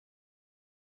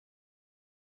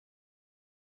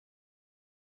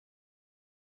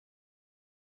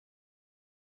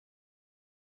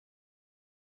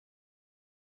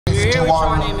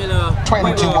Shaunae Miller,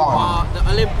 the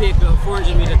Olympic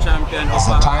 400-meter champion. It's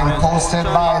a time posted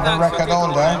by the record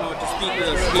holder.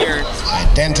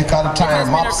 Identical time,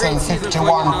 Mopson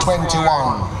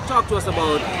 51:21. Talk to us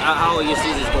about how your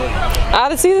season is going.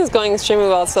 The season is going extremely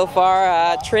well so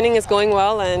far. Training is going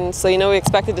well, and so we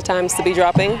expected the times to be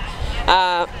dropping.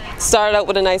 Started out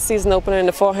with a nice season opener in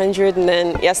the 400, and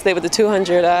then yesterday with the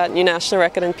 200 new national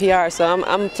record and PR. So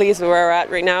I'm pleased with where we're at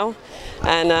right now,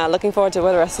 and looking forward to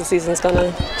where the rest of the season is going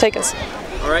to take us.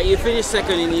 All right, you finished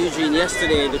second in Eugene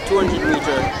yesterday, the 200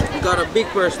 meter. You got a big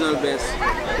personal best.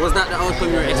 Was that the outcome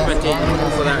you were expecting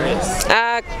for that race?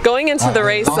 Going into the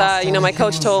race, my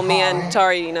coach told me and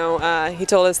Tari, he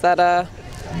told us that.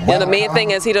 The main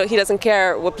thing is he doesn't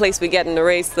care what place we get in the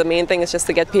race. The main thing is just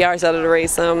to get PRs out of the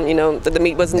race. The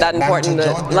meet wasn't that important.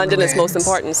 London is most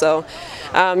important. So,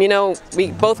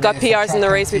 we both got PRs in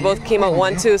the race. We both came out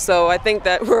 1-2. So I think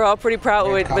that we're all pretty proud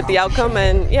with the outcome.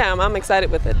 And yeah, I'm excited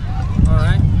with it. All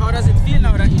right. How does it feel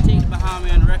now that you take the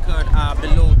Bahamian record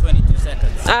below 22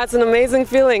 seconds? It's an amazing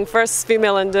feeling. First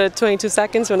female under 22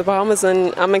 seconds from the Bahamas,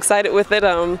 and I'm excited with it.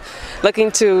 I'm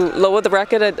looking to lower the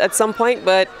record at some point,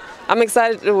 but I'm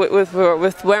excited with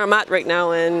where I'm at right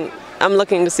now, and I'm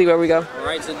looking to see where we go. All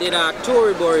right, so did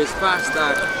Miller-Uibo race fast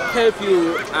help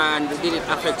you, and did it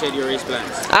affect your race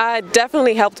plans? It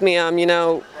definitely helped me. I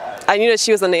knew that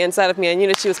she was on the inside of me. I knew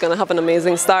that she was going to have an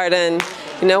amazing start, and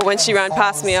when she ran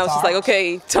past me, I was just like,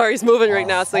 okay, Tori's moving right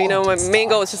now. So my main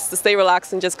goal was just to stay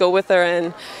relaxed and just go with her.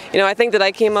 And I think that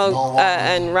I came out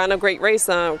and ran a great race.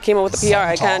 Came out with a PR.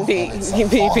 I can't be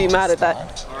mad at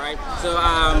that. All right. So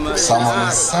are you more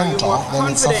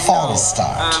confident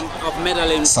of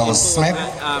medaling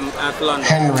at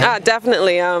London?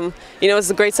 Definitely. It's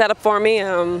a great setup for me.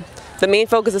 The main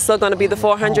focus is still going to be the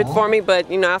 400 for me, but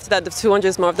after that, the 200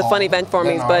 is more of the fun event for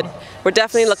me. But we're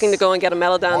definitely looking to go and get a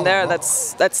medal down there.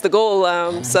 That's the goal.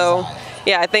 So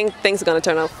yeah, I think things are going to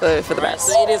turn out for the best.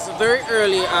 So it is very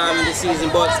early in the season,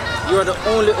 but you're the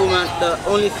only woman, the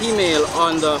only female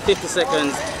on the 50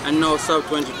 seconds, and now sub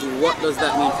 22. What does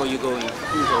that mean for you going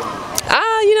forward?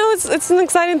 It's an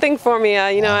exciting thing for me.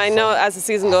 I know as the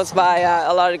season goes by,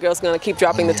 a lot of the girls are going to keep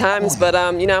dropping the times, but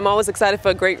I'm always excited for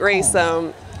a great race.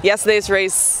 Yesterday's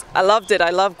race, I loved it. I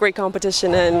love great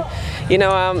competition, and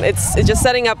it's just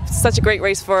setting up such a great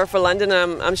race for London.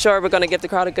 I'm sure we're going to give the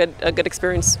crowd a good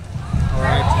experience. All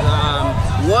right.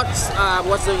 What's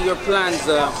your plans?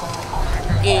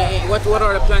 What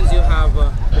are the plans you have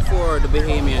before the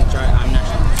Bahamian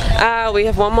National? We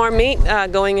have one more meet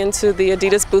going into the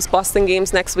Adidas Boost Boston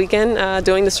Games next weekend,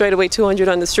 doing the straightaway 200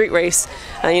 on the street race.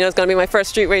 It's going to be my first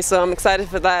street race, so I'm excited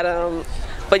for that.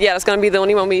 But yeah, it's going to be the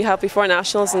only one we have before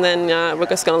Nationals, and then we're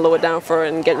just going to lower it down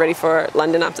and get ready for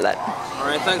London after that. All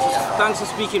right, thanks for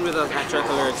speaking with us at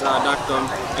TrekAlerts.com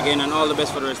again, and all the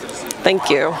best for the rest of the season. Thank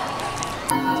you.